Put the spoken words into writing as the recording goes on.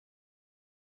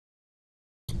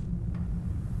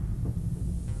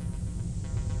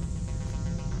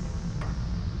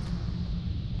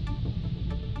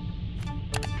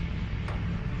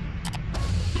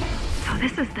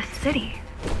this is the city.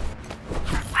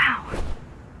 Wow.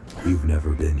 You've never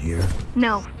been here?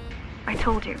 No, I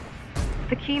told you.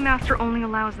 The Keymaster only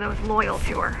allows those loyal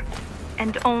to her,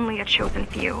 and only a chosen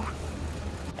few.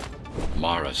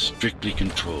 Mara strictly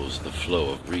controls the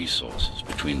flow of resources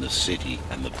between the city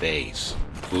and the base.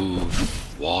 Food,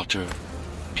 water,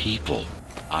 people.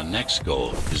 Our next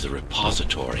goal is the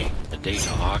repository, a data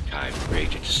archive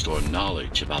created to store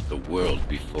knowledge about the world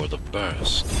before the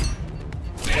burst.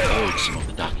 We hold some of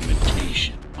the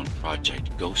documentation on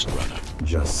Project Ghostrunner.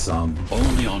 Just some?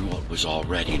 Only on what was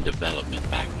already in development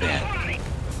back then.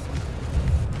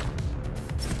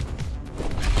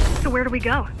 So where do we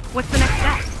go? What's the next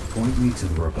step? Point me to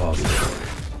the repository.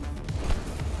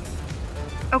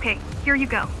 Okay, here you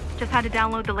go. Just had to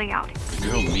download the layout. The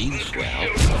girl means well,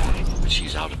 but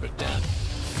she's out of her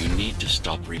depth. You need to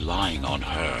stop relying on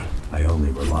her. I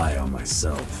only rely on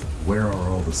myself. Where are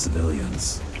all the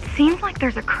civilians? It seems like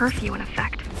there's a curfew in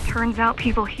effect. Turns out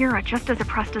people here are just as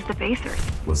oppressed as the basers.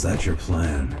 Was that your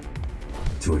plan?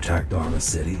 To attack Dharma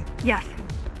City? Yes.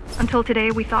 Until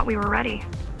today, we thought we were ready.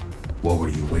 What were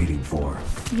you waiting for?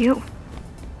 You.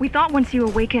 We thought once you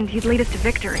awakened, you'd lead us to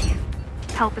victory.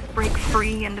 Help us break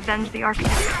free and avenge the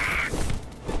architect.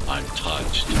 I'm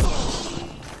touched.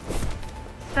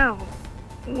 So,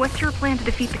 what's your plan to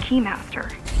defeat the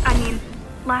Keymaster? I mean,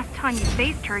 last time you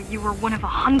faced her, you were one of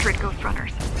 100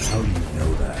 Ghostrunners. How do you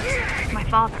know that? My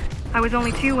father. I was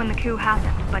only 2 when the coup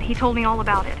happened, but he told me all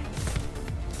about it.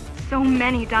 So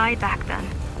many died back then.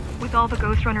 With all the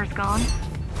Ghostrunners gone,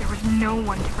 there was no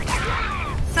one to protect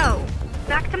us. So,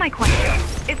 back to my question.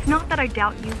 It's not that I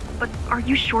doubt you, but are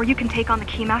you sure you can take on the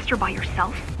Keymaster by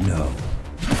yourself? No.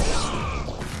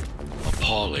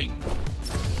 Appalling.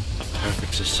 A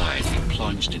perfect society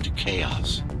plunged into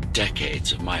chaos.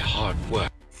 Decades of my hard work